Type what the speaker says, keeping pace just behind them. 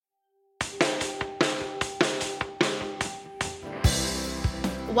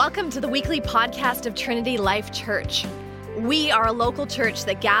Welcome to the weekly podcast of Trinity Life Church. We are a local church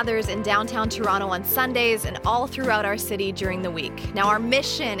that gathers in downtown Toronto on Sundays and all throughout our city during the week. Now, our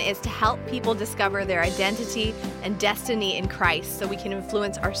mission is to help people discover their identity and destiny in Christ so we can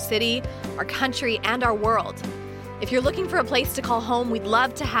influence our city, our country, and our world. If you're looking for a place to call home, we'd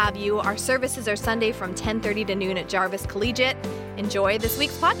love to have you. Our services are Sunday from 10:30 to noon at Jarvis Collegiate. Enjoy this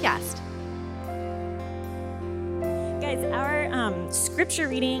week's podcast. Guys, our scripture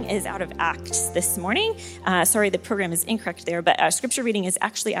reading is out of Acts this morning. Sorry, the program is incorrect there, but scripture reading is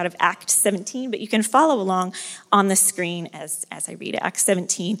actually out of Acts 17, but you can follow along on the screen as I read it. Acts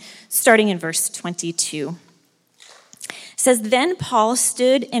 17, starting in verse 22. It says, "Then Paul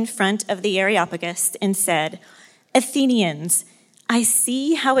stood in front of the Areopagus and said, 'Athenians, I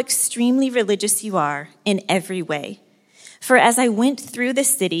see how extremely religious you are in every way. For as I went through the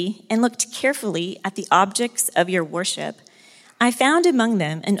city and looked carefully at the objects of your worship, I found among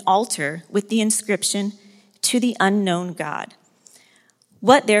them an altar with the inscription, "To the unknown God."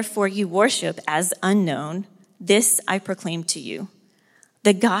 What therefore you worship as unknown, this I proclaim to you.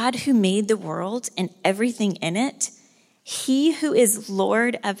 The God who made the world and everything in it, he who is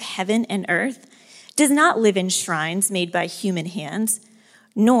Lord of heaven and earth, does not live in shrines made by human hands,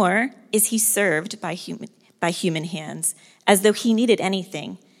 nor is he served by human hands, as though he needed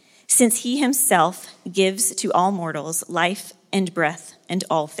anything, since he himself gives to all mortals life and breath and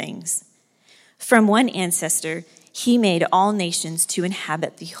all things. From one ancestor, he made all nations to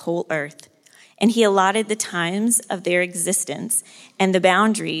inhabit the whole earth, and he allotted the times of their existence and the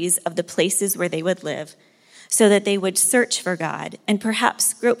boundaries of the places where they would live, so that they would search for God and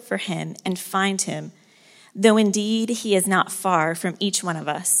perhaps grope for him and find him, though indeed he is not far from each one of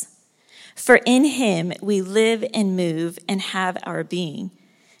us. For in him we live and move and have our being,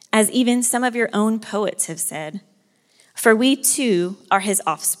 as even some of your own poets have said. For we too are his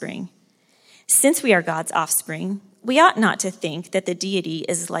offspring. Since we are God's offspring, we ought not to think that the deity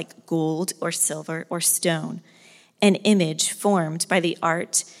is like gold or silver or stone, an image formed by the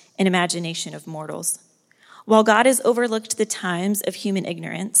art and imagination of mortals. While God has overlooked the times of human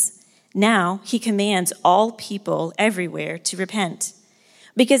ignorance, now he commands all people everywhere to repent,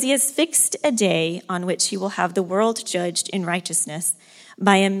 because he has fixed a day on which he will have the world judged in righteousness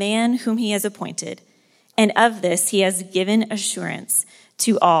by a man whom he has appointed. And of this he has given assurance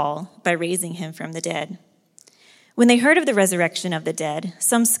to all by raising him from the dead." When they heard of the resurrection of the dead,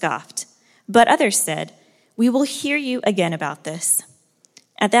 some scoffed, but others said, "We will hear you again about this."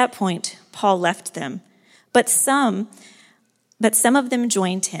 At that point, Paul left them, but some of them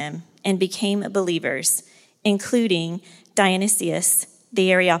joined him and became believers, including Dionysius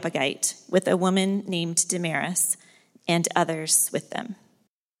the Areopagite, with a woman named Damaris, and others with them.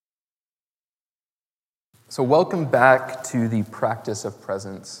 So welcome back to the Practice of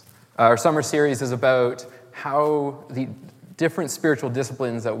Presence. Our summer series is about how the different spiritual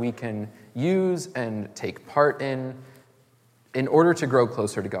disciplines that we can use and take part in order to grow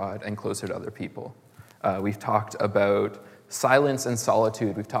closer to God and closer to other people. We've talked about silence and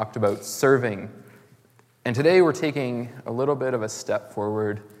solitude. We've talked about serving. And today we're taking a little bit of a step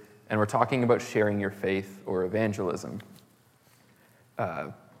forward, and we're talking about sharing your faith or evangelism.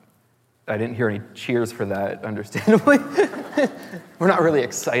 I didn't hear any cheers for that, understandably. We're not really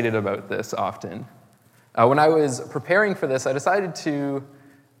excited about this often. When I was preparing for this, I decided to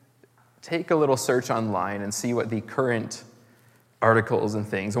take a little search online and see what the current articles and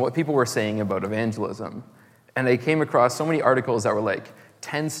things and what people were saying about evangelism. And I came across so many articles that were like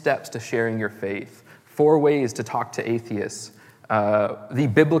 10 steps to sharing your faith, 4 ways to talk to atheists, the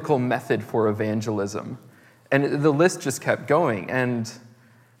biblical method for evangelism. And the list just kept going. And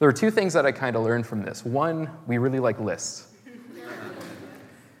there were 2 things that I kind of learned from this. One, we really like lists.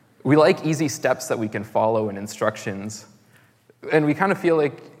 We like easy steps that we can follow and instructions. And we kind of feel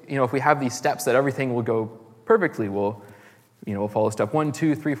like, if we have these steps that everything will go perfectly. We'll follow step 1,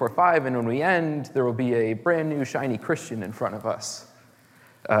 2, 3, 4, 5, and when we end, there will be a brand new shiny Christian in front of us.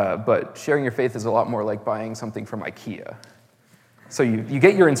 But sharing your faith is a lot more like buying something from IKEA. So you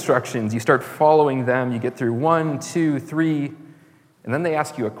get your instructions, you start following them, you get through 1, 2, 3, and then they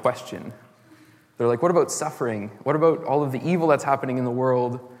ask you a question. They're like, what about suffering? What about all of the evil that's happening in the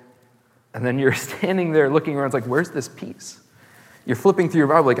world? And then you're standing there looking around, it's like, where's this peace? You're flipping through your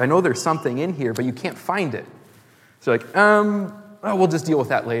Bible, like, I know there's something in here, but you can't find it. So you're like, we'll just deal with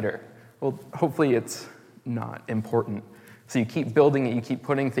that later. Well, hopefully it's not important. So you keep building it, you keep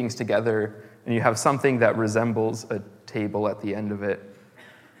putting things together, and you have something that resembles a table at the end of it.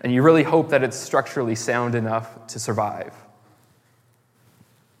 And you really hope that it's structurally sound enough to survive.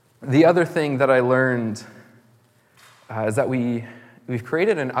 The other thing that I learned is that we We've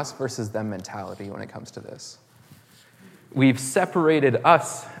created an us versus them mentality when it comes to this. We've separated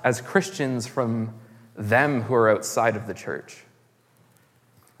us as Christians from them who are outside of the church.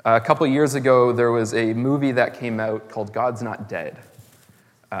 A couple years ago, there was a movie that came out called God's Not Dead.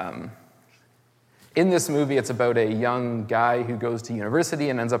 In this movie, it's about a young guy who goes to university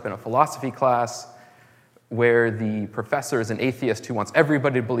and ends up in a philosophy class where the professor is an atheist who wants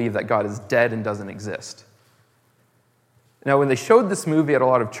everybody to believe that God is dead and doesn't exist. Now, when they showed this movie at a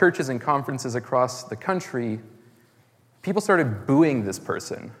lot of churches and conferences across the country, people started booing this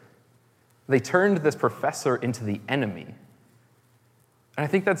person. They turned this professor into the enemy. And I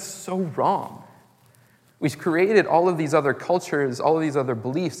think that's so wrong. We've created all of these other cultures, all of these other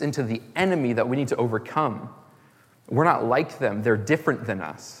beliefs into the enemy that we need to overcome. We're not like them. They're different than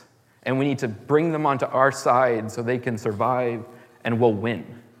us. And we need to bring them onto our side so they can survive and we'll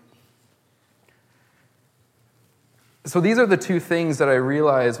win. So these are the two things that I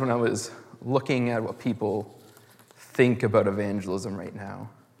realized when I was looking at what people think about evangelism right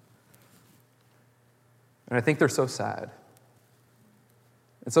now. And I think they're so sad.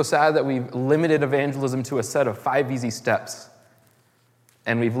 It's so sad that we've limited evangelism to a set of 5 easy steps.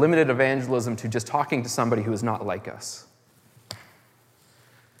 And we've limited evangelism to just talking to somebody who is not like us.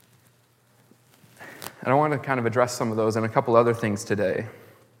 And I want to kind of address some of those and a couple other things today.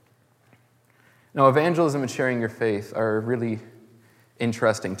 Now, evangelism and sharing your faith are really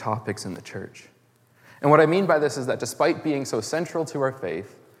interesting topics in the church. And what I mean by this is that despite being so central to our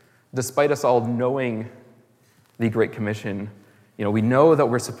faith, despite us all knowing the Great Commission, we know that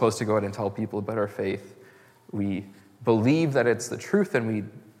we're supposed to go out and tell people about our faith. We believe that it's the truth and we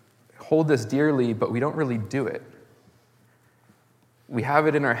hold this dearly, but we don't really do it. We have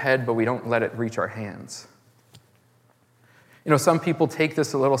it in our head, but we don't let it reach our hands. Some people take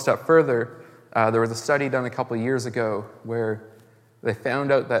this a little step further. There was a study done a couple of years ago where they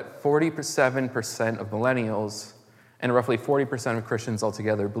found out that 47% of millennials and roughly 40% of Christians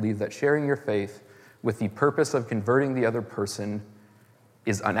altogether believe that sharing your faith with the purpose of converting the other person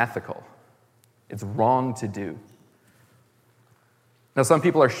is unethical. It's wrong to do. Now, some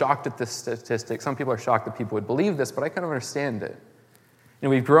people are shocked at this statistic. Some people are shocked that people would believe this, but I kind of understand it.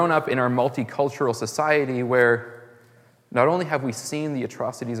 We've grown up in our multicultural society where not only have we seen the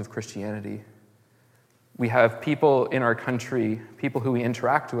atrocities of Christianity, we have people in our country, people who we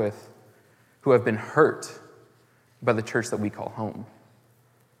interact with, who have been hurt by the church that we call home.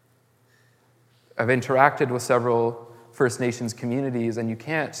 I've interacted with several First Nations communities, and you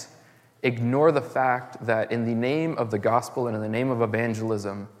can't ignore the fact that in the name of the gospel and in the name of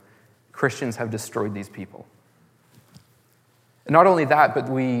evangelism, Christians have destroyed these people. And not only that, but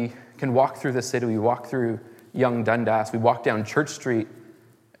we can walk through the city, we walk through Young Dundas, we walk down Church Street,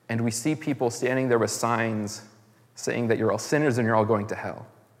 and we see people standing there with signs saying that you're all sinners and you're all going to hell.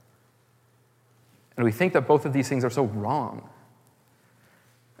 And we think that both of these things are so wrong.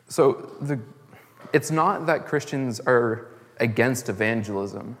 So it's not that Christians are against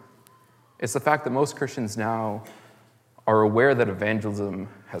evangelism. It's the fact that most Christians now are aware that evangelism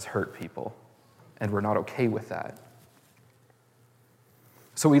has hurt people, and we're not okay with that.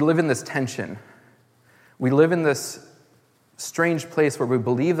 So we live in this tension. We live in this strange place where we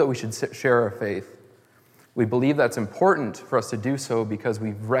believe that we should share our faith. We believe that's important for us to do so because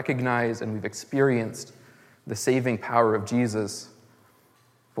we've recognized and we've experienced the saving power of Jesus,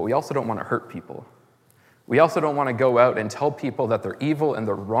 but we also don't want to hurt people. We also don't want to go out and tell people that they're evil and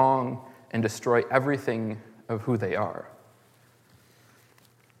they're wrong and destroy everything of who they are.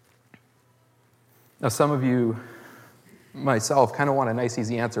 Now, some of you, myself, kind of want a nice,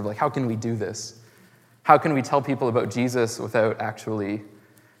 easy answer of how can we do this? How can we tell people about Jesus without actually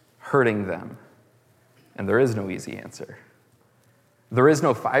hurting them? And there is no easy answer. There is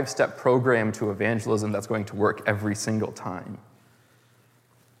no 5-step program to evangelism that's going to work every single time.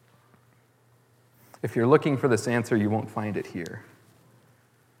 If you're looking for this answer, you won't find it here.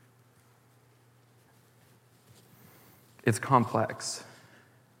 It's complex.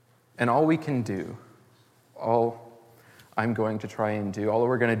 And all we can do, all I'm going to try and do, all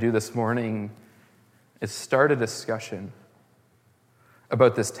we're going to do this morning is start a discussion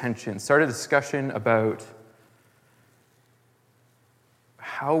about this tension, start a discussion about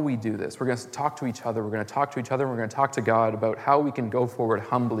how we do this. We're going to talk to each other, we're going to talk to each other, we're going to talk to God about how we can go forward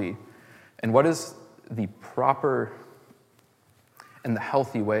humbly and what is the proper and the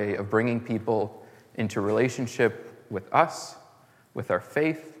healthy way of bringing people into relationship with us, with our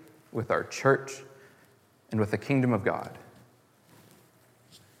faith, with our church, and with the kingdom of God.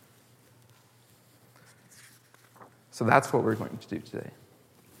 So that's what we're going to do today.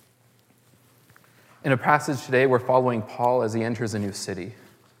 In a passage today, we're following Paul as he enters a new city.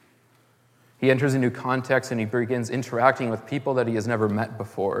 He enters a new context and he begins interacting with people that he has never met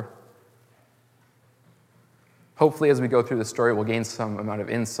before. Hopefully, as we go through the story, we'll gain some amount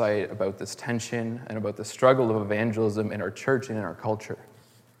of insight about this tension and about the struggle of evangelism in our church and in our culture.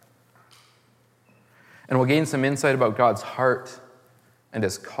 And we'll gain some insight about God's heart and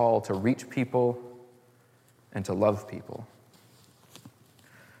his call to reach people and to love people.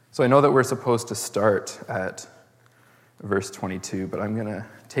 So I know that we're supposed to start at verse 22, but I'm going to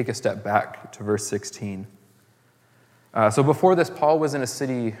take a step back to verse 16. So before this, Paul was in a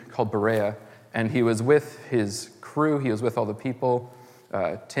city called Berea, and he was with his crew, he was with all the people,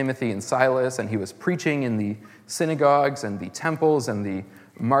 Timothy and Silas, and he was preaching in the synagogues and the temples and the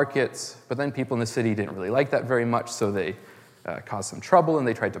markets, but then people in the city didn't really like that very much, so they caused some trouble and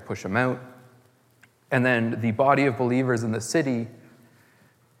they tried to push him out. And then the body of believers in the city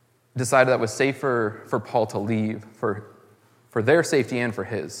decided that it was safer for Paul to leave, for their safety and for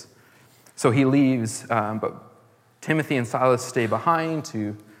his. So he leaves, but Timothy and Silas stay behind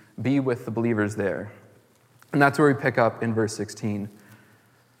to be with the believers there. And that's where we pick up in verse 16.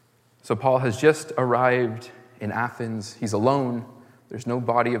 So Paul has just arrived in Athens. He's alone. There's no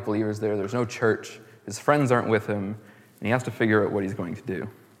body of believers there. There's no church. His friends aren't with him, and he has to figure out what he's going to do.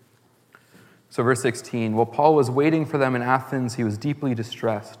 So verse 16, while Paul was waiting for them in Athens, he was deeply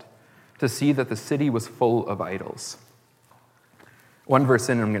distressed to see that the city was full of idols. One verse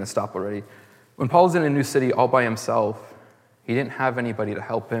in, and I'm going to stop already. When Paul's in a new city all by himself, he didn't have anybody to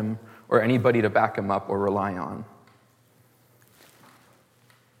help him or anybody to back him up or rely on.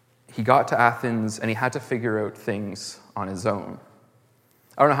 He got to Athens and he had to figure out things on his own.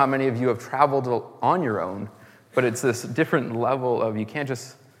 I don't know how many of you have traveled on your own, but it's this different level of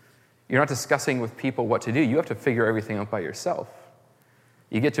you're not discussing with people what to do. You have to figure everything out by yourself.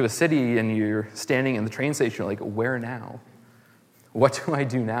 You get to a city and you're standing in the train station, you're like, where now? What do I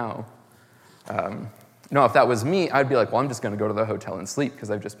do now? No, if that was me, I'd be like, well, I'm just going to go to the hotel and sleep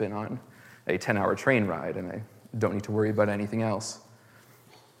because I've just been on a 10-hour train ride and I don't need to worry about anything else.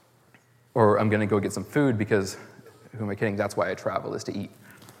 Or I'm going to go get some food because, who am I kidding? That's why I travel, is to eat.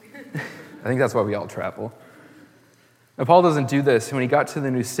 I think that's why we all travel. Now, Paul doesn't do this. When he got to the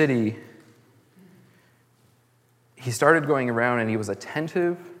new city, he started going around and he was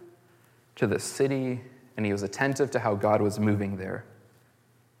attentive to the city and he was attentive to how God was moving there.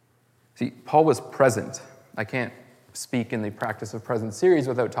 See, Paul was present. I can't speak in the Practice of Presence series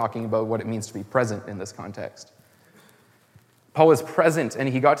without talking about what it means to be present in this context. Paul was present, and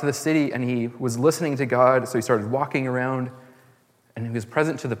he got to the city, and he was listening to God, so he started walking around, and he was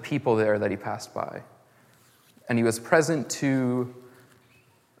present to the people there that he passed by. And he was present to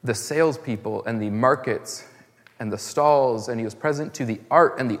the salespeople and the markets and the stalls, and he was present to the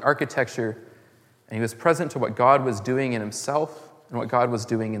art and the architecture, and he was present to what God was doing in himself and what God was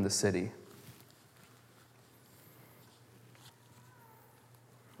doing in the city.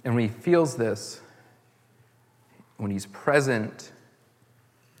 And when he feels this, when he's present,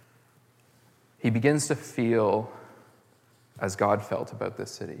 he begins to feel as God felt about this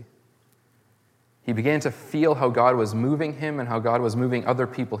city. He began to feel how God was moving him and how God was moving other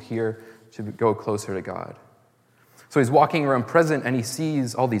people here to go closer to God. So he's walking around present and he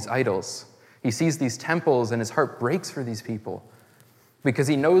sees all these idols. He sees these temples and his heart breaks for these people because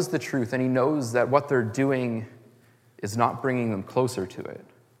he knows the truth and he knows that what they're doing is not bringing them closer to it.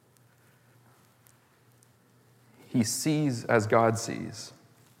 He sees as God sees.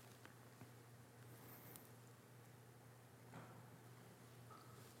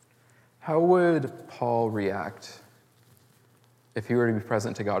 How would Paul react if he were to be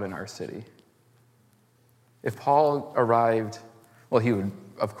present to God in our city? If Paul arrived, well, he would,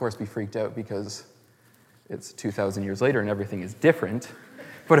 of course, be freaked out because it's 2,000 years later and everything is different.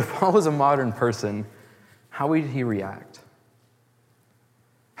 But if Paul was a modern person, how would he react?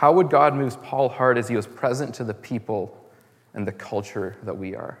 How would God move Paul's heart as he was present to the people and the culture that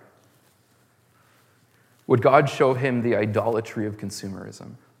we are? Would God show him the idolatry of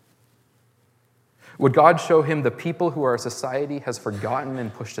consumerism? Would God show him the people who our society has forgotten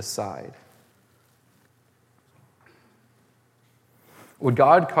and pushed aside? Would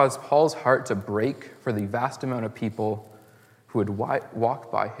God cause Paul's heart to break for the vast amount of people who had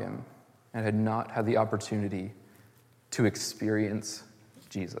walked by him and had not had the opportunity to experience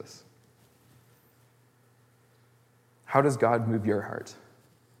Jesus? How does God move your heart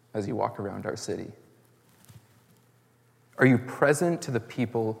as you walk around our city? Are you present to the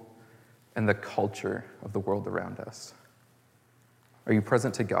people and the culture of the world around us? Are you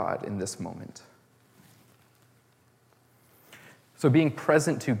present to God in this moment? So being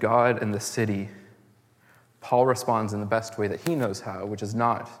present to God and the city Paul responds in the best way that he knows how, which is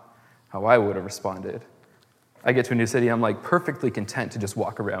not how I would have responded. I get to a new city, I'm like perfectly content to just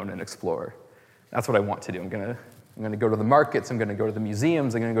walk around and explore. That's what I want to do. I'm gonna go to the markets, I'm gonna go to the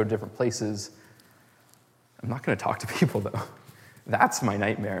museums, I'm gonna go to different places. I'm not gonna talk to people though. That's my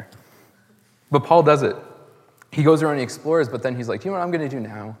nightmare. But Paul does it. He goes around and explores, but then he's like, you know what I'm gonna do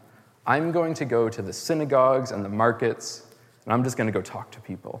now? I'm going to go to the synagogues and the markets, and I'm just gonna go talk to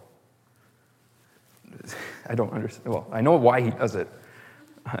people. I don't understand. Well, I know why he does it.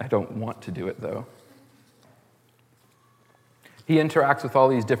 I don't want to do it, though. He interacts with all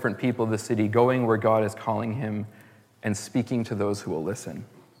these different people of the city, going where God is calling him and speaking to those who will listen.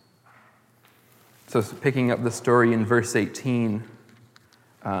 So picking up the story in verse 18,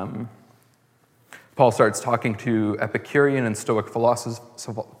 Paul starts talking to Epicurean and Stoic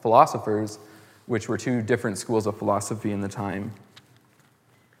philosophers, which were two different schools of philosophy in the time.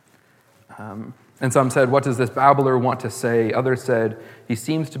 And some said, what does this babbler want to say? Others said, he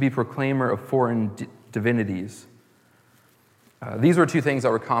seems to be proclaimer of foreign divinities. These were two things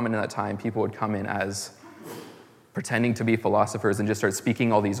that were common in that time. People would come in as pretending to be philosophers and just start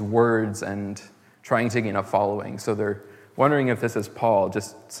speaking all these words and trying to gain a following. So they're wondering if this is Paul,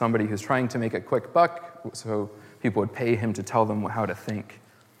 just somebody who's trying to make a quick buck, so people would pay him to tell them how to think.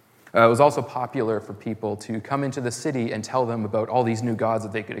 It was also popular for people to come into the city and tell them about all these new gods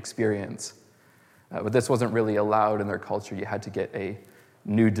that they could experience. But this wasn't really allowed in their culture. You had to get a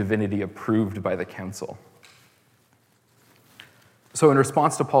new divinity approved by the council. So in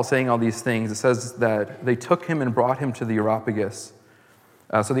response to Paul saying all these things, it says that they took him and brought him to the Areopagus.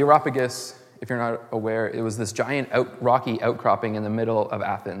 So the Areopagus, if you're not aware, it was this giant rocky outcropping in the middle of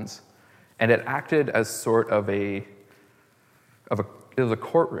Athens. And it acted as sort of it was a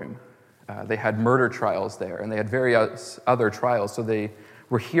courtroom. They had murder trials there, and they had various other trials. So they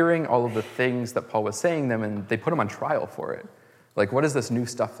were hearing all of the things that Paul was saying them, and they put him on trial for it. Like, what is this new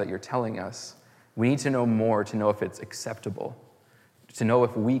stuff that you're telling us? We need to know more to know if it's acceptable, to know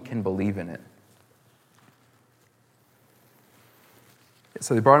if we can believe in it.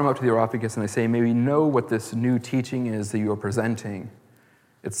 So they brought him up to the Areopagus, and they say, may we know what this new teaching is that you are presenting.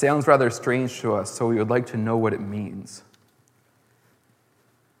 It sounds rather strange to us, so we would like to know what it means.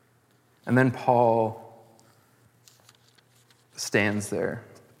 And then Paul stands there.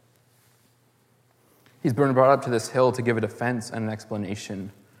 He's been brought up to this hill to give a defense and an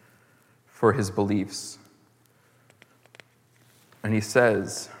explanation for his beliefs. And he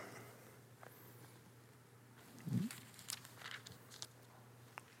says,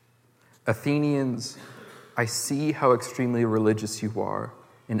 Athenians, I see how extremely religious you are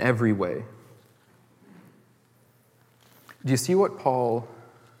in every way. Do you see what Paul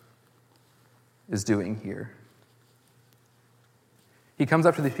is doing here? He comes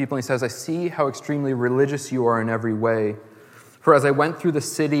up to these people and he says, I see how extremely religious you are in every way. For as I went through the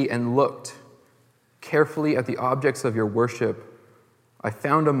city and looked carefully at the objects of your worship, I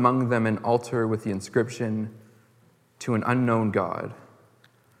found among them an altar with the inscription, to an unknown God.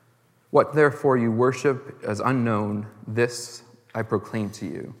 What therefore you worship as unknown, this I proclaim to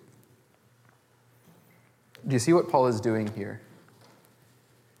you. Do you see what Paul is doing here?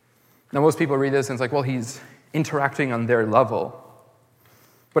 Now most people read this and it's like, well, he's interacting on their level.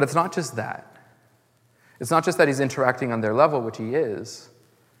 But it's not just that. It's not just that he's interacting on their level, which he is.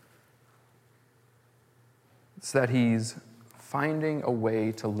 It's that he's finding a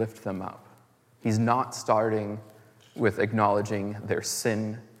way to lift them up. He's not starting with acknowledging their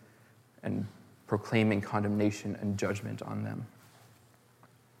sin and proclaiming condemnation and judgment on them.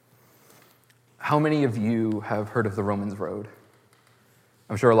 How many of you have heard of the Romans Road?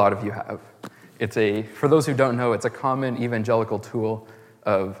 I'm sure a lot of you have. For those who don't know, it's a common evangelical tool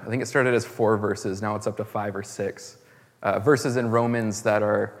of, I think it started as 4 verses, now it's up to 5 or 6 verses in Romans that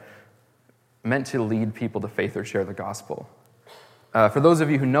are meant to lead people to faith or share the gospel. For those of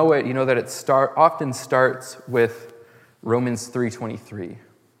you who know it, you know that it often starts with Romans 3:23.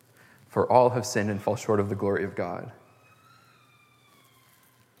 For all have sinned and fall short of the glory of God.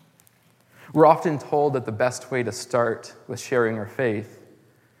 We're often told that the best way to start with sharing our faith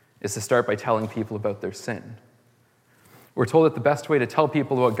is to start by telling people about their sin. We're told that the best way to tell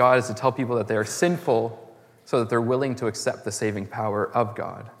people about God is to tell people that they are sinful so that they're willing to accept the saving power of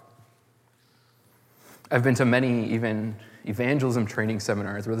God. I've been to many even evangelism training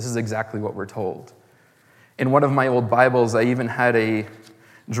seminars where this is exactly what we're told. In one of my old Bibles, I even had a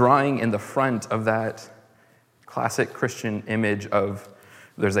drawing in the front of that classic Christian image of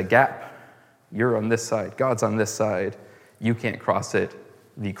there's a gap, you're on this side, God's on this side, you can't cross it,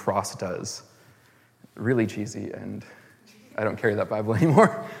 the cross does. Really cheesy, and I don't carry that Bible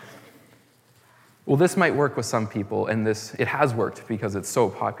anymore. Well, this might work with some people, and it has worked because it's so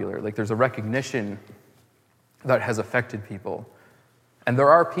popular. Like, there's a recognition that has affected people. And there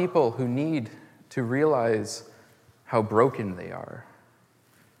are people who need to realize how broken they are.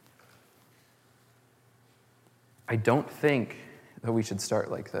 I don't think that we should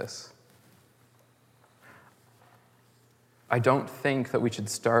start like this. I don't think that we should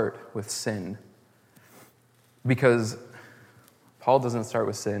start with sin, because Paul doesn't start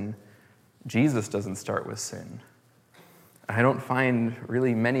with sin. Jesus doesn't start with sin. I don't find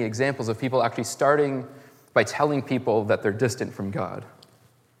really many examples of people actually starting by telling people that they're distant from God.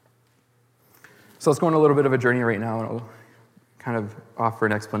 So let's go on a little bit of a journey right now, and I'll kind of offer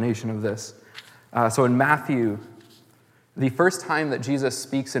an explanation of this. So in Matthew, the first time that Jesus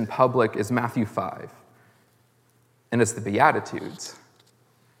speaks in public is Matthew 5, and it's the Beatitudes.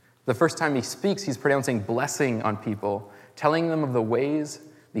 The first time he speaks, he's pronouncing blessing on people, telling them of the ways,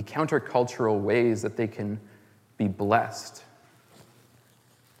 the countercultural ways that they can be blessed.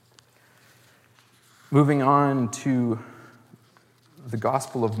 Moving on to the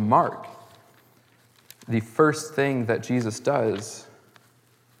Gospel of Mark, the first thing that Jesus does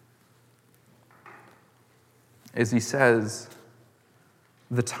is he says,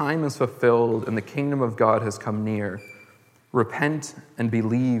 "The time is fulfilled and the kingdom of God has come near. Repent and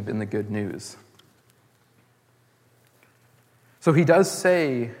believe in the good news." So he does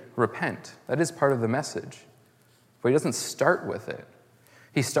say, repent. That is part of the message. But he doesn't start with it.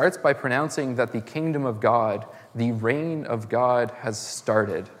 He starts by pronouncing that the kingdom of God, the reign of God, has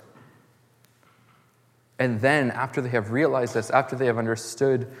started. And then, after they have realized this, after they have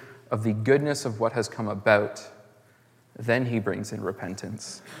understood of the goodness of what has come about, then he brings in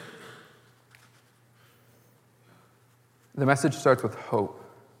repentance. The message starts with hope,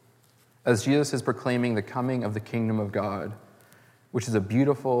 as Jesus is proclaiming the coming of the kingdom of God, which is a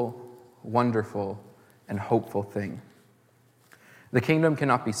beautiful, wonderful, and hopeful thing. The kingdom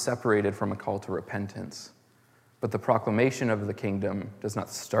cannot be separated from a call to repentance, but the proclamation of the kingdom does not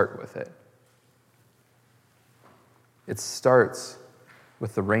start with it. It starts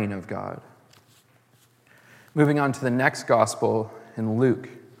with the reign of God. Moving on to the next gospel in Luke,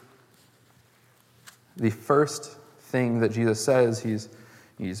 the first thing that Jesus says,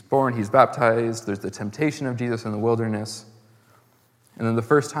 he's born, he's baptized, there's the temptation of Jesus in the wilderness. And then the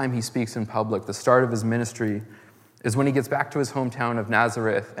first time he speaks in public, the start of his ministry, is when he gets back to his hometown of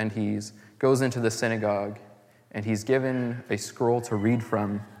Nazareth and he goes into the synagogue and he's given a scroll to read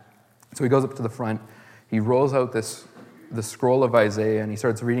from. So he goes up to the front, he rolls out the scroll of Isaiah and he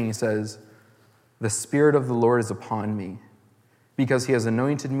starts reading. He says, "The Spirit of the Lord is upon me, because he has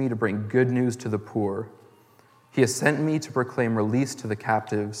anointed me to bring good news to the poor. He has sent me to proclaim release to the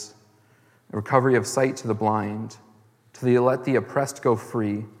captives, recovery of sight to the blind, to let the oppressed go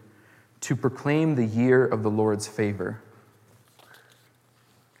free, to proclaim the year of the Lord's favor."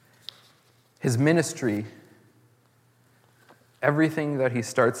 His ministry, everything that he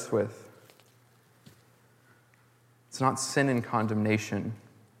starts with, it's not sin and condemnation.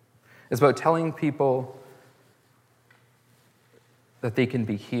 It's about telling people that they can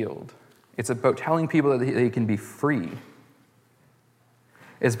be healed. It's about telling people that they can be free.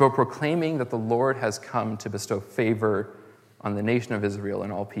 It's about proclaiming that the Lord has come to bestow favor on the nation of Israel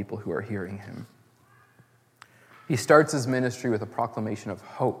and all people who are hearing him. He starts his ministry with a proclamation of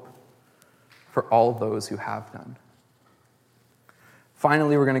hope for all those who have none.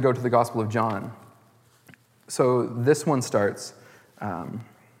 Finally, we're going to go to the Gospel of John. So this one starts.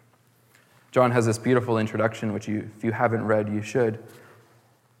 John has this beautiful introduction, which if you haven't read, you should.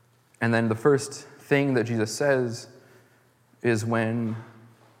 And then the first thing that Jesus says is when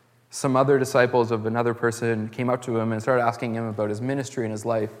some other disciples of another person came up to him and started asking him about his ministry and his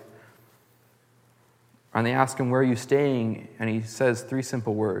life. And they ask him, "Where are you staying?" And he says 3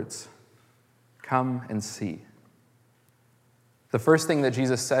 simple words: "Come and see." The first thing that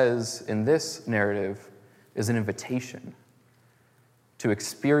Jesus says in this narrative is an invitation to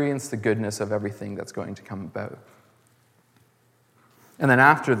experience the goodness of everything that's going to come about. And then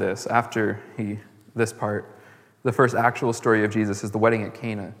after this part, the first actual story of Jesus is the wedding at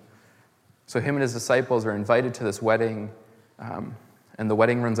Cana. So him and his disciples are invited to this wedding, and the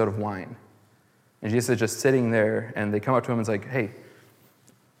wedding runs out of wine. And Jesus is just sitting there, and they come up to him and it's like, "Hey,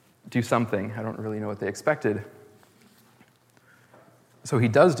 do something." I don't really know what they expected. So he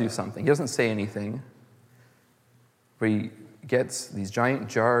does do something. He doesn't say anything, but he gets these giant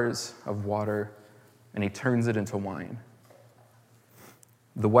jars of water, and he turns it into wine.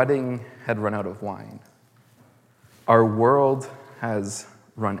 The wedding had run out of wine. Our world has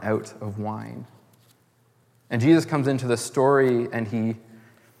run out of wine. And Jesus comes into the story, and he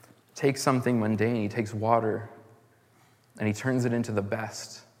takes something mundane, he takes water, and he turns it into the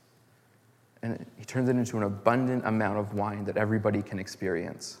best. And he turns it into an abundant amount of wine that everybody can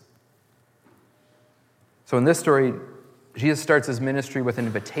experience. So in this story, Jesus starts his ministry with an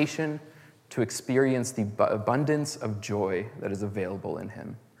invitation to experience the abundance of joy that is available in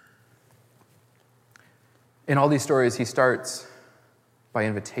him. In all these stories, he starts by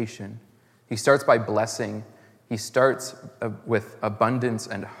invitation. He starts by blessing. He starts with abundance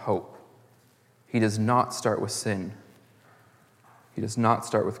and hope. He does not start with sin. He does not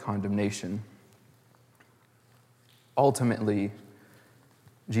start with condemnation. Ultimately,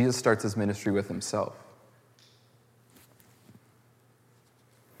 Jesus starts his ministry with himself.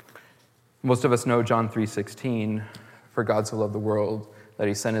 Most of us know John 3:16, "For God so loved the world that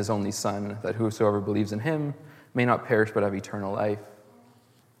he sent his only Son, that whosoever believes in him may not perish but have eternal life."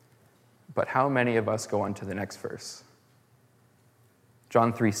 But how many of us go on to the next verse?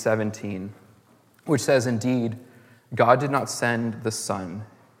 John 3:17, which says, "Indeed, God did not send the Son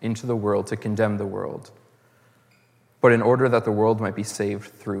into the world to condemn the world, but in order that the world might be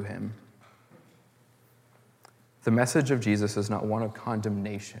saved through him." The message of Jesus is not one of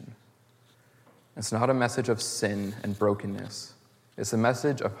condemnation. It's not a message of sin and brokenness. It's a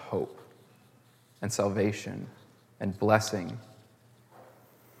message of hope and salvation and blessing.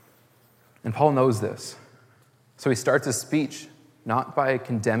 And Paul knows this. So he starts his speech not by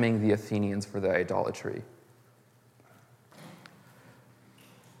condemning the Athenians for their idolatry.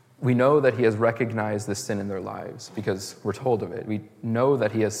 We know that he has recognized this sin in their lives because we're told of it. We know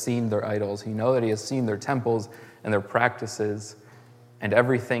that he has seen their idols. We know that he has seen their temples and their practices and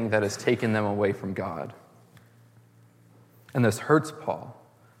everything that has taken them away from God. And this hurts Paul.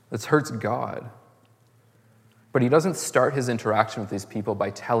 This hurts God. But he doesn't start his interaction with these people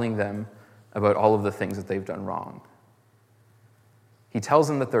by telling them about all of the things that they've done wrong. He tells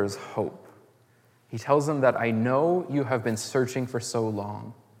them that there is hope. He tells them that I know you have been searching for so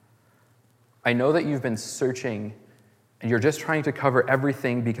long. I know that you've been searching and you're just trying to cover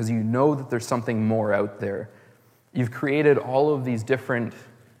everything because you know that there's something more out there. You've created all of these different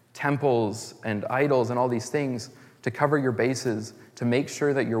temples and idols and all these things to cover your bases, to make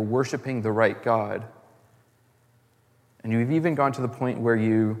sure that you're worshiping the right God. And you've even gone to the point where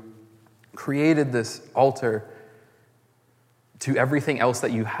you created this altar to everything else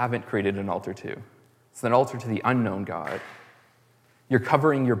that you haven't created an altar to. It's an altar to the unknown God. You're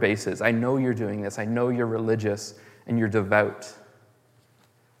covering your bases. I know you're doing this. I know you're religious and you're devout.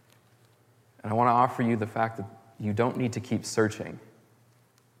 And I want to offer you the fact that you don't need to keep searching.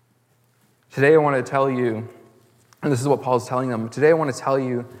 Today I want to tell you, and this is what Paul's telling them, today I want to tell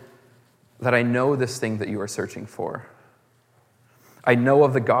you that I know this thing that you are searching for. I know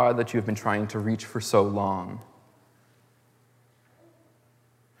of the God that you've been trying to reach for so long.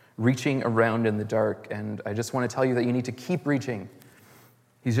 Reaching around in the dark, and I just want to tell you that you need to keep reaching.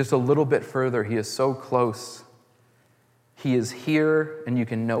 He's just a little bit further. He is so close. He is here, and you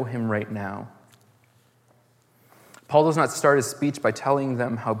can know him right now. Paul does not start his speech by telling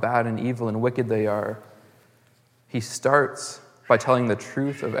them how bad and evil and wicked they are. He starts by telling the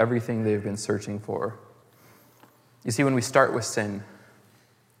truth of everything they've been searching for. You see, when we start with sin,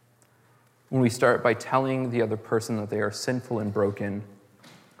 when we start by telling the other person that they are sinful and broken,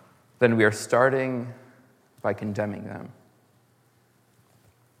 then we are starting by condemning them.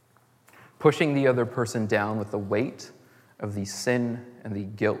 Pushing the other person down with the weight of the sin and the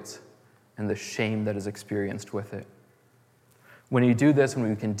guilt and the shame that is experienced with it. When you do this, when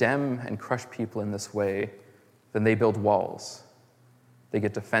we condemn and crush people in this way, then they build walls. They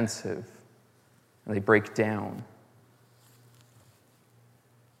get defensive, and they break down.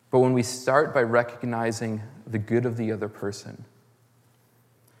 But when we start by recognizing the good of the other person,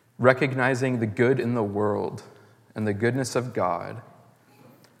 recognizing the good in the world and the goodness of God,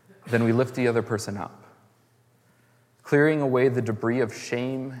 then we lift the other person up, clearing away the debris of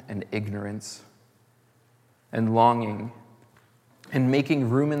shame and ignorance and longing and making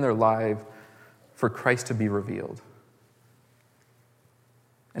room in their life for Christ to be revealed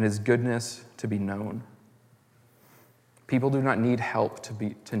and his goodness to be known. People do not need help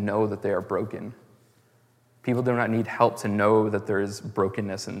to know that they are broken. People do not need help to know that there is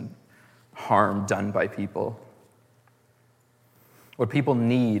brokenness and harm done by people. What people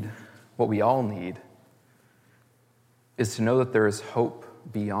need, what we all need, is to know that there is hope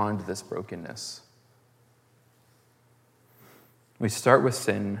beyond this brokenness. We start with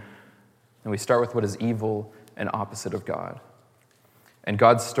sin, and we start with what is evil and opposite of God. And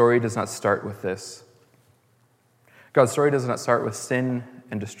God's story does not start with this. God's story does not start with sin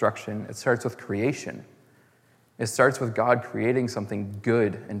and destruction. It starts with creation. It starts with God creating something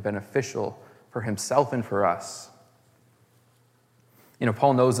good and beneficial for himself and for us.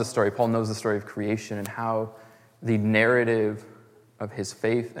 Paul knows the story. Paul knows the story of creation and how the narrative of his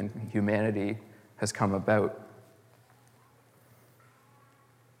faith and humanity has come about.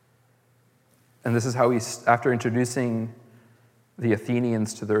 And this is how after introducing the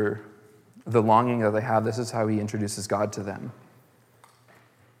Athenians to the longing that they have, this is how he introduces God to them.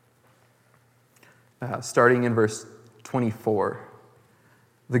 Starting in verse 24.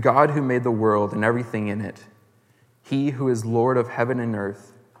 The God who made the world and everything in it, he who is Lord of heaven and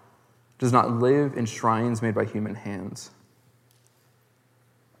earth, does not live in shrines made by human hands.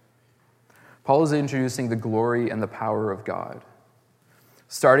 Paul is introducing the glory and the power of God,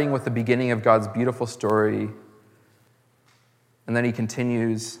 starting with the beginning of God's beautiful story, and then he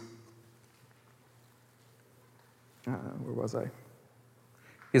continues. Where was I?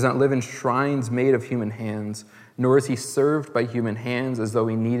 He does not live in shrines made of human hands, nor is he served by human hands as though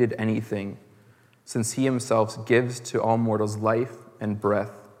he needed anything, since he himself gives to all mortals life and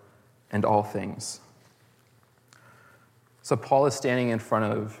breath and all things. So Paul is standing in front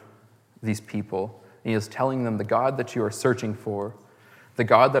of these people, and he is telling them the God that you are searching for, the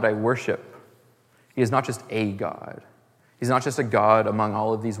God that I worship, he is not just a God. He's not just a God among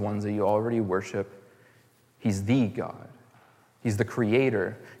all of these ones that you already worship. He's the God. He's the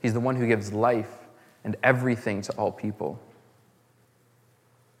creator. He's the one who gives life and everything to all people.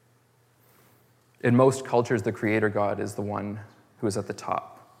 In most cultures, the creator God is the one who is at the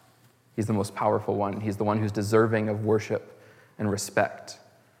top. He's the most powerful one. He's the one who's deserving of worship and respect.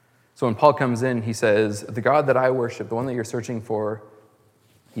 So when Paul comes in, he says, the God that I worship, the one that you're searching for,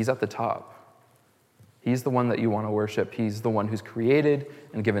 he's at the top. He's the one that you want to worship. He's the one who's created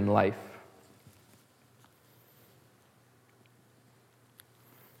and given life.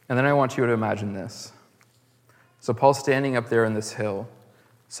 And then I want you to imagine this. So Paul's standing up there on this hill,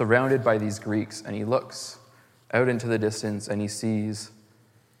 surrounded by these Greeks, and he looks out into the distance and he sees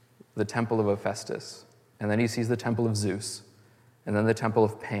the temple of Hephaestus, and then he sees the temple of Zeus, and then the temple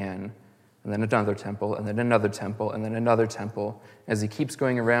of Pan, and then another temple, and then another temple, and then another temple. As he keeps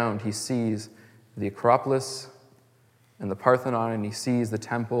going around, he sees the Acropolis and the Parthenon, and he sees the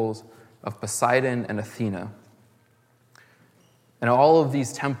temples of Poseidon and Athena. And all of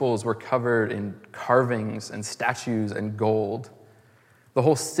these temples were covered in carvings and statues and gold. The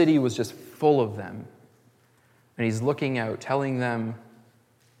whole city was just full of them. And he's looking out, telling them,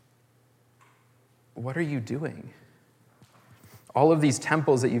 what are you doing? All of these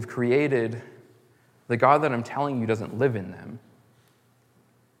temples that you've created, the God that I'm telling you doesn't live in them.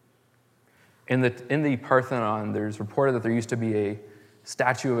 In the Parthenon, there's reported that there used to be a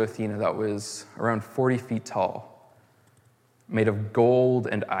statue of Athena that was around 40 feet tall, made of gold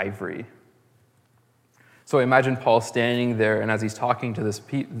and ivory. So imagine Paul standing there, and as he's talking to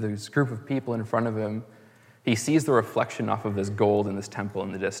this group of people in front of him, he sees the reflection off of this gold in this temple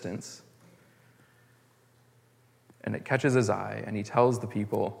in the distance. And it catches his eye, and he tells the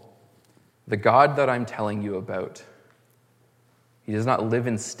people, the God that I'm telling you about, he does not live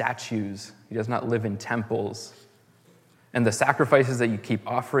in statues. He does not live in temples. And the sacrifices that you keep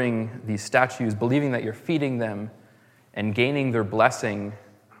offering these statues, believing that you're feeding them and gaining their blessing,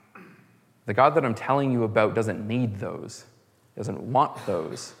 the God that I'm telling you about doesn't need those, doesn't want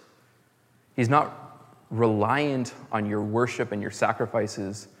those. He's not reliant on your worship and your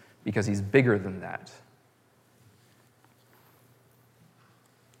sacrifices because he's bigger than that.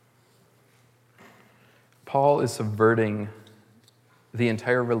 Paul is subverting the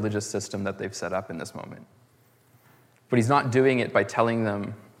entire religious system that they've set up in this moment. But he's not doing it by telling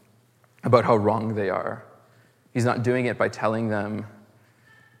them about how wrong they are. He's not doing it by telling them,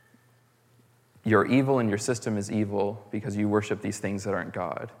 you're evil and your system is evil because you worship these things that aren't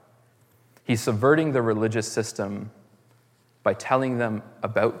God. He's subverting the religious system by telling them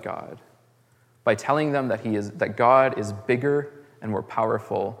about God, by telling them that God is bigger and more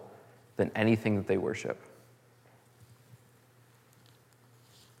powerful than anything that they worship.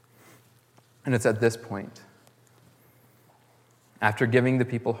 And it's at this point, after giving the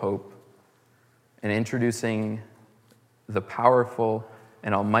people hope and introducing the powerful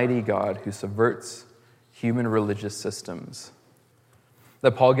and almighty God who subverts human religious systems,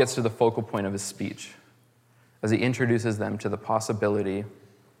 that Paul gets to the focal point of his speech as he introduces them to the possibility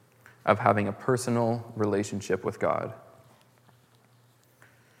of having a personal relationship with God.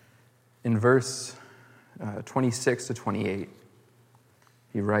 In verse 26 to 28,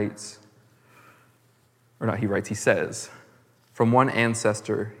 he says, from one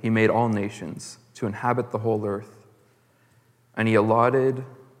ancestor he made all nations to inhabit the whole earth, and he allotted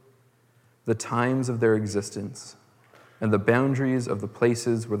the times of their existence, and the boundaries of the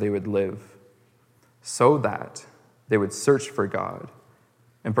places where they would live, so that they would search for God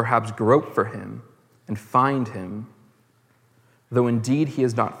and perhaps grope for him and find him, though indeed he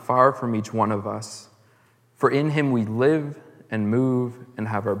is not far from each one of us, for in him we live and move and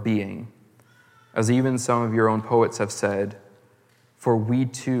have our being, as even some of your own poets have said, for we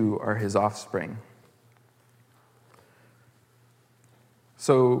too are his offspring.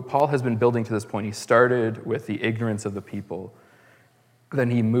 So Paul has been building to this point. He started with the ignorance of the people.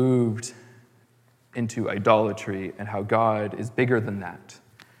 Then he moved into idolatry and how God is bigger than that.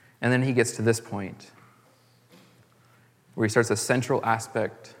 And then he gets to this point where he starts a central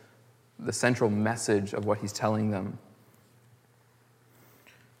aspect, the central message of what he's telling them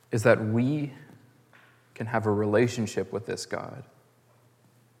is that we can have a relationship with this God.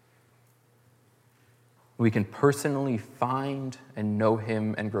 We can personally find and know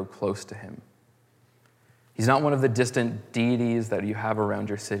him and grow close to him. He's not one of the distant deities that you have around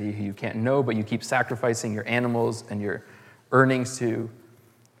your city who you can't know, but you keep sacrificing your animals and your earnings to.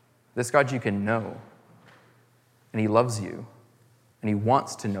 This God you can know, and he loves you, and he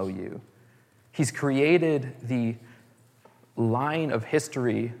wants to know you. He's created the line of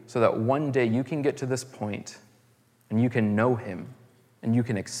history so that one day you can get to this point and you can know him and you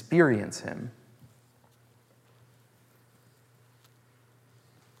can experience him.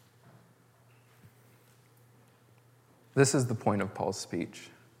 This is the point of Paul's speech.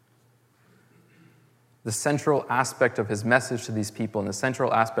 The central aspect of his message to these people and the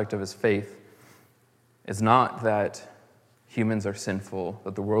central aspect of his faith is not that humans are sinful,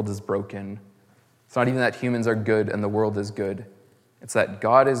 that the world is broken. It's not even that humans are good and the world is good. It's that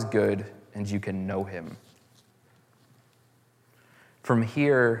God is good and you can know him. From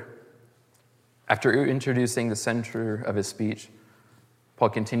here, after introducing the center of his speech, Paul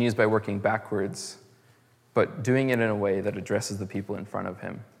continues by working backwards, but doing it in a way that addresses the people in front of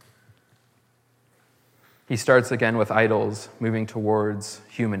him. He starts again with idols, moving towards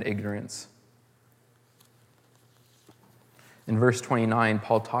human ignorance. In verse 29,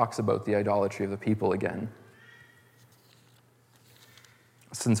 Paul talks about the idolatry of the people again.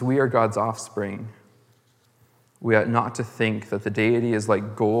 Since we are God's offspring, we ought not to think that the deity is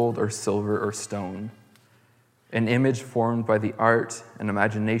like gold or silver or stone, an image formed by the art and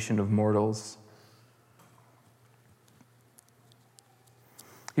imagination of mortals.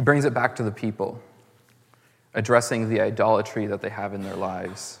 He brings it back to the people, addressing the idolatry that they have in their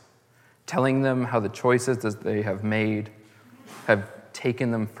lives, telling them how the choices that they have made have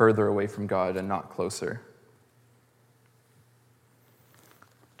taken them further away from God and not closer.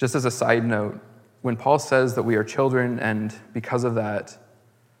 Just as a side note, when Paul says that we are children and because of that,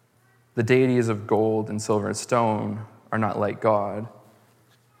 the deities of gold and silver and stone are not like God,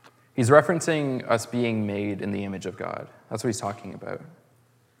 he's referencing us being made in the image of God. That's what he's talking about.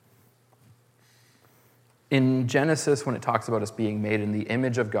 In Genesis, when it talks about us being made in the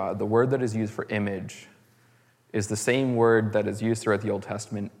image of God, the word that is used for image is the same word that is used throughout the Old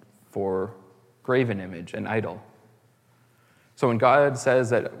Testament for graven image, an idol. So when God says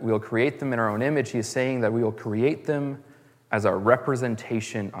that we'll create them in our own image, he is saying that we will create them as our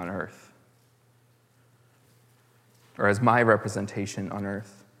representation on earth, or as my representation on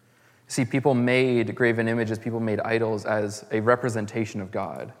earth. See, people made graven images, people made idols as a representation of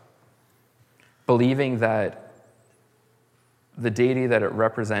God, believing that the deity that it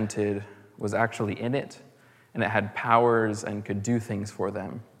represented was actually in it, and it had powers and could do things for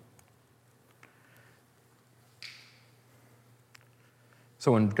them.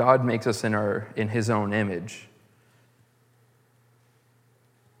 So when God makes us in his own image,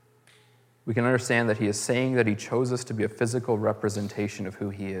 we can understand that he is saying that he chose us to be a physical representation of who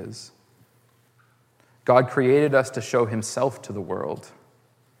he is. God created us to show himself to the world.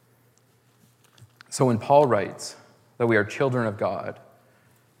 So when Paul writes that we are children of God,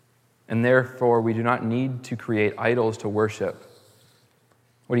 and therefore we do not need to create idols to worship,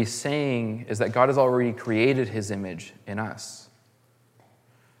 what he's saying is that God has already created his image in us.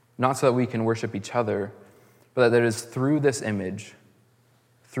 Not so that we can worship each other, but that it is through this image,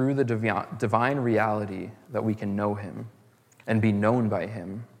 through the divine reality, that we can know him and be known by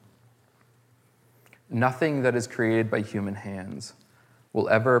him. Nothing that is created by human hands will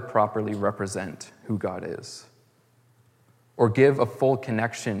ever properly represent who God is or give a full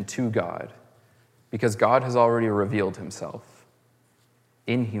connection to God, because God has already revealed himself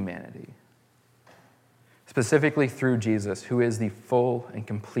in humanity, specifically through Jesus, who is the full and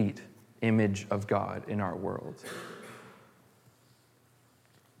complete image of God in our world.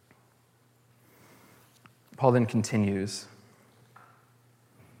 Paul then continues,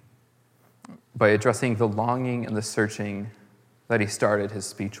 by addressing the longing and the searching that he started his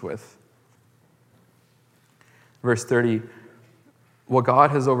speech with. Verse 30, "Well,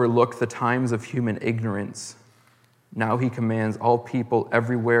 God has overlooked the times of human ignorance. Now he commands all people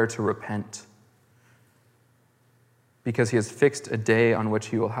everywhere to repent, because he has fixed a day on which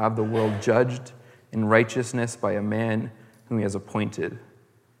he will have the world judged in righteousness by a man whom he has appointed.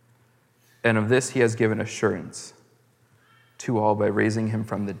 And of this he has given assurance to all by raising him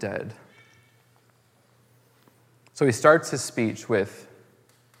from the dead." So he starts his speech with,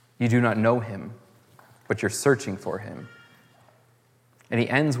 "You do not know him, but you're searching for him." And he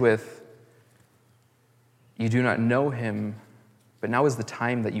ends with, "You do not know him, but now is the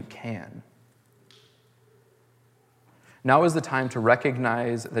time that you can." Now is the time to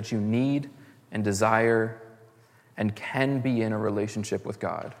recognize that you need and desire and can be in a relationship with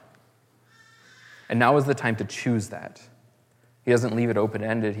God. And now is the time to choose that. He doesn't leave it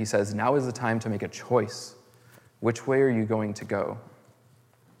open-ended. He says, now is the time to make a choice. Which way are you going to go?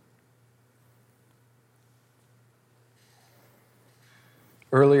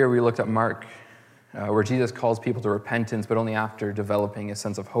 Earlier, we looked at Mark, where Jesus calls people to repentance, but only after developing a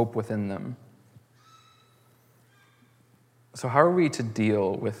sense of hope within them. So how are we to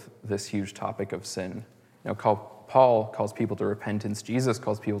deal with this huge topic of sin? Paul calls people to repentance. Jesus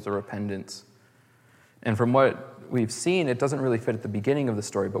calls people to repentance. And from what we've seen, it doesn't really fit at the beginning of the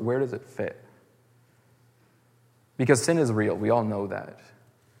story, but where does it fit? Because sin is real. We all know that.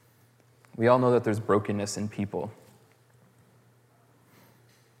 We all know that there's brokenness in people.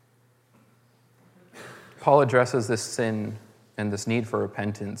 Paul addresses this sin and this need for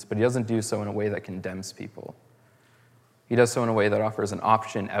repentance, but he doesn't do so in a way that condemns people. He does so in a way that offers an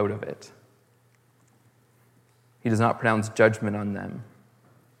option out of it. He does not pronounce judgment on them.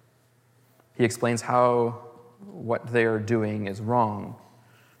 He explains how what they are doing is wrong,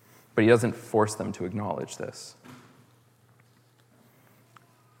 but he doesn't force them to acknowledge this.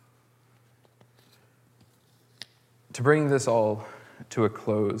 To bring this all to a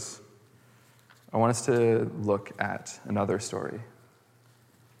close, I want us to look at another story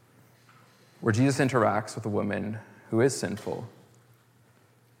where Jesus interacts with a woman who is sinful,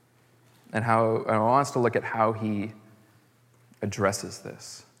 and I want us to look at how he addresses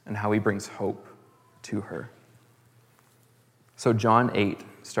this and how he brings hope to her. So John 8,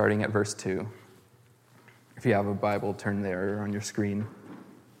 starting at verse 2. If you have a Bible, turn there on your screen.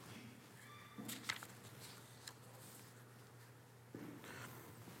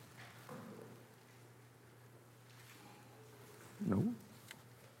 No.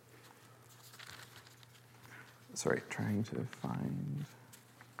 Sorry, trying to find...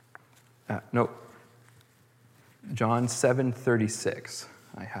 no. John 7:36.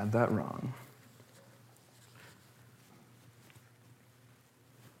 I had that wrong.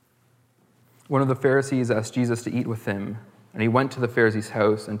 One of the Pharisees asked Jesus to eat with him, and he went to the Pharisee's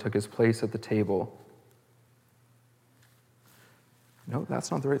house and took his place at the table. No,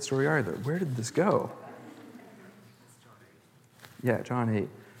 that's not the right story either. Where did this go? Yeah, John 8.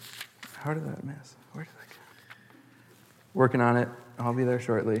 How did that miss? Where did that go? Working on it. I'll be there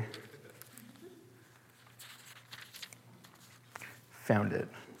shortly. Found it.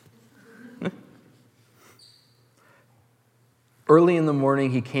 Early in the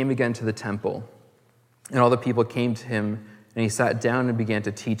morning, he came again to the temple, and all the people came to him, and he sat down and began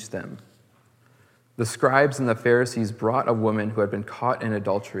to teach them. The scribes and the Pharisees brought a woman who had been caught in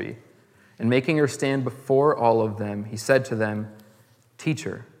adultery, and making her stand before all of them, he said to them,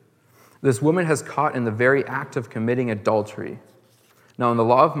 "Teacher, this woman has caught in the very act of committing adultery. Now, in the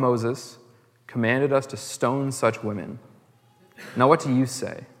law of Moses, commanded us to stone such women. Now, what do you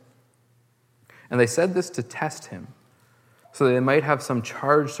say?" And they said this to test him, so that they might have some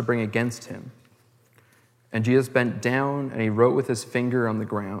charge to bring against him. And Jesus bent down, and he wrote with his finger on the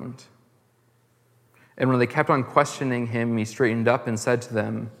ground. And when they kept on questioning him, he straightened up and said to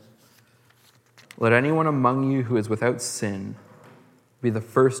them, "Let anyone among you who is without sin be the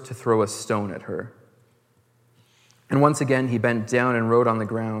first to throw a stone at her." And once again he bent down and wrote on the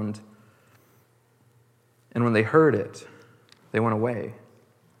ground. And when they heard it, they went away,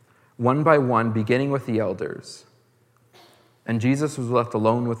 one by one, beginning with the elders. And Jesus was left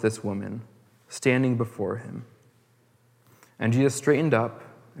alone with this woman, standing before him. And Jesus straightened up,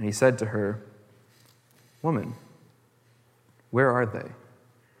 and he said to her, "Woman, where are they?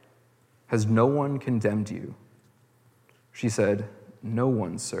 Has no one condemned you?" She said, "No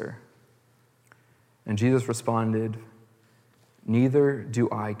one, sir." And Jesus responded, "Neither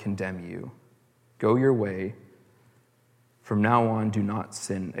do I condemn you. Go your way. From now on, do not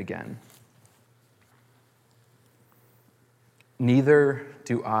sin again." Neither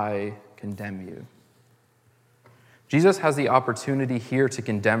do I condemn you. Jesus has the opportunity here to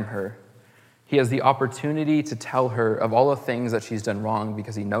condemn her. He has the opportunity to tell her of all the things that she's done wrong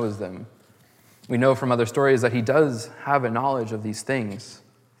because he knows them. We know from other stories that he does have a knowledge of these things.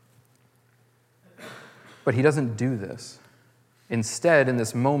 But he doesn't do this. Instead, in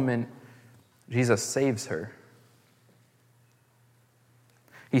this moment, Jesus saves her.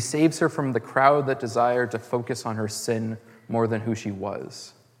 He saves her from the crowd that desired to focus on her sin more than who she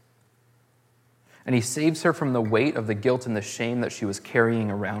was. And he saves her from the weight of the guilt and the shame that she was carrying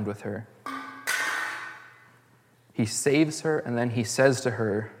around with her. He saves her, and then he says to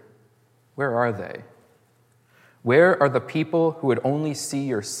her, "Where are they? Where are the people who would only see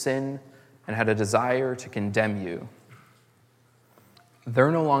your sin and had a desire to condemn you?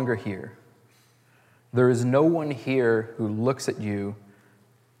 They're no longer here. There is no one here who looks at you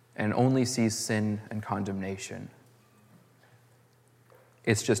and only sees sin and condemnation.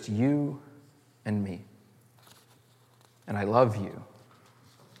 It's just you and me. And I love you.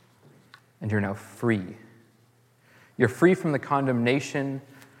 And you're now free. You're free from the condemnation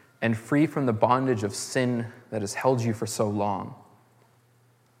and free from the bondage of sin that has held you for so long."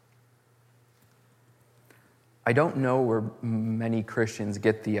 I don't know where many Christians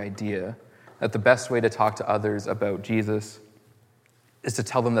get the idea that the best way to talk to others about Jesus is to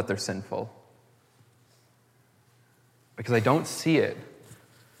tell them that they're sinful. Because I don't see it.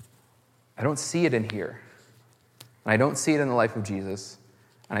 I don't see it in here. And I don't see it in the life of Jesus.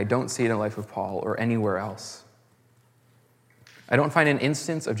 And I don't see it in the life of Paul or anywhere else. I don't find an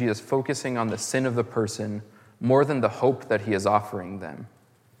instance of Jesus focusing on the sin of the person more than the hope that he is offering them.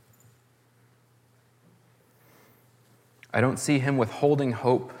 I don't see him withholding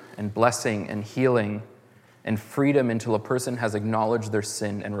hope and blessing and healing and freedom until a person has acknowledged their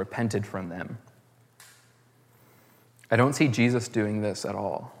sin and repented from them. I don't see Jesus doing this at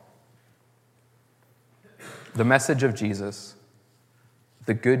all. The message of Jesus,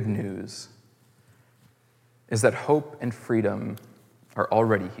 the good news, is that hope and freedom are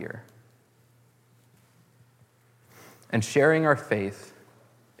already here. And sharing our faith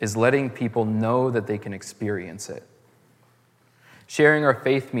is letting people know that they can experience it. Sharing our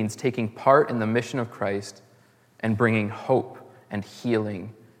faith means taking part in the mission of Christ and bringing hope and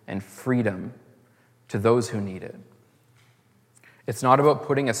healing and freedom to those who need it. It's not about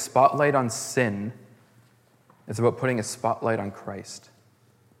putting a spotlight on sin. It's about putting a spotlight on Christ.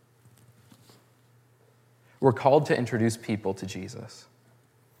 We're called to introduce people to Jesus.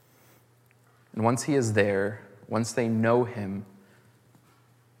 And once he is there, once they know him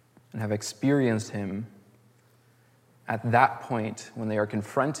and have experienced him, at that point, when they are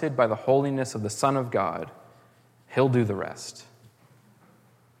confronted by the holiness of the Son of God, he'll do the rest.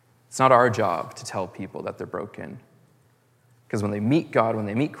 It's not our job to tell people that they're broken. Because when they meet God, when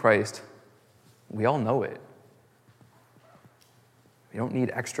they meet Christ, we all know it. We don't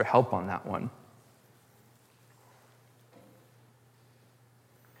need extra help on that one.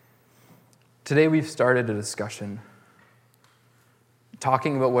 Today we've started a discussion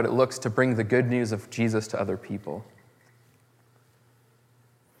talking about what it looks to bring the good news of Jesus to other people.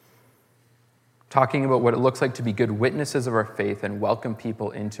 Talking about what it looks like to be good witnesses of our faith and welcome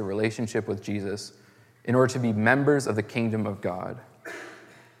people into relationship with Jesus in order to be members of the kingdom of God.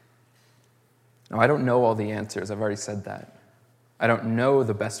 Now, I don't know all the answers. I've already said that. I don't know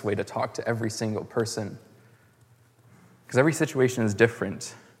the best way to talk to every single person because every situation is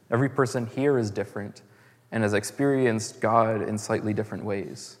different. Every person here is different and has experienced God in slightly different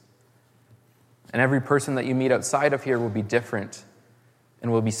ways. And every person that you meet outside of here will be different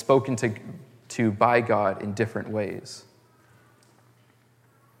and will be spoken to by God in different ways.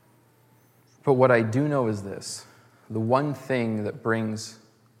 But what I do know is this: the one thing that brings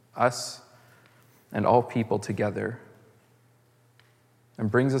us and all people together and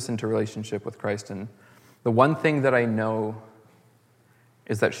brings us into relationship with Christ, and the one thing that I know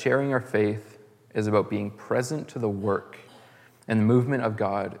is that sharing our faith is about being present to the work and the movement of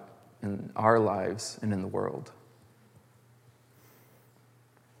God in our lives and in the world.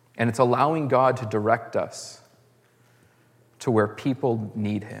 And it's allowing God to direct us to where people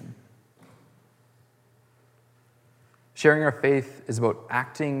need him. Sharing our faith is about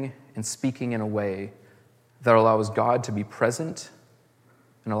acting and speaking in a way that allows God to be present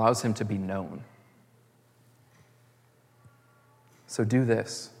and allows him to be known. So do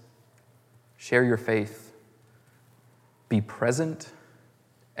this. Share your faith. Be present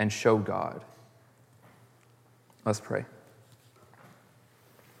and show God. Let's pray.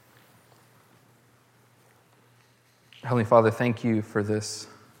 Heavenly Father, thank you for this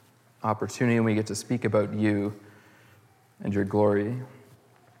opportunity when we get to speak about you and your glory.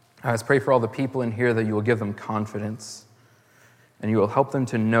 I just pray for all the people in here that you will give them confidence and you will help them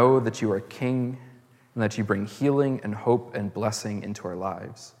to know that you are King and that you bring healing and hope and blessing into our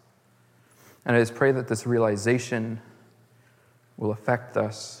lives. And I just pray that this realization will affect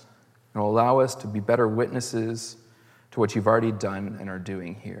us and will allow us to be better witnesses to what you've already done and are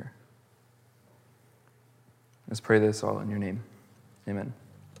doing here. Let's pray this all in your name. Amen.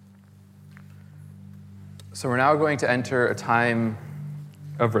 So we're now going to enter a time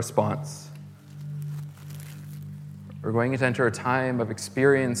of response. We're going to enter a time of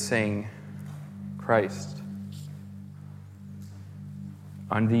experiencing Christ.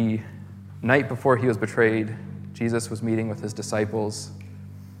 On the night before he was betrayed, Jesus was meeting with his disciples,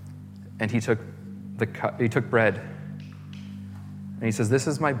 and he took bread, and he says, "This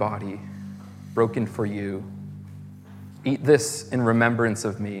is my body, broken for you. Eat this in remembrance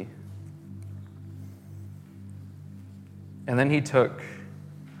of me." And then he took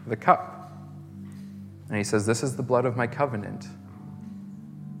the cup, and he says, "This is the blood of my covenant,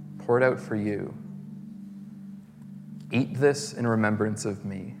 poured out for you. Eat this in remembrance of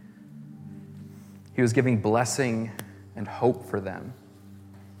me." He was giving blessing and hope for them.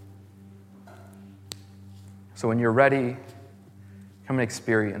 So when you're ready, come and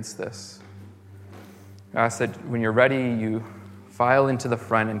experience this. I ask that when you're ready, you file into the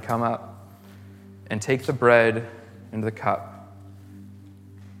front and come up and take the bread and the cup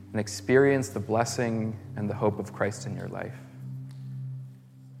and experience the blessing and the hope of Christ in your life.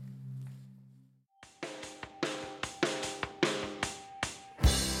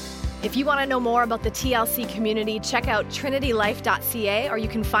 If you want to know more about the TLC community, check out trinitylife.ca, or you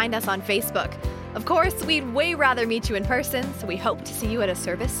can find us on Facebook. Of course, we'd way rather meet you in person, so we hope to see you at a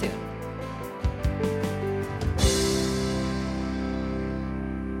service soon.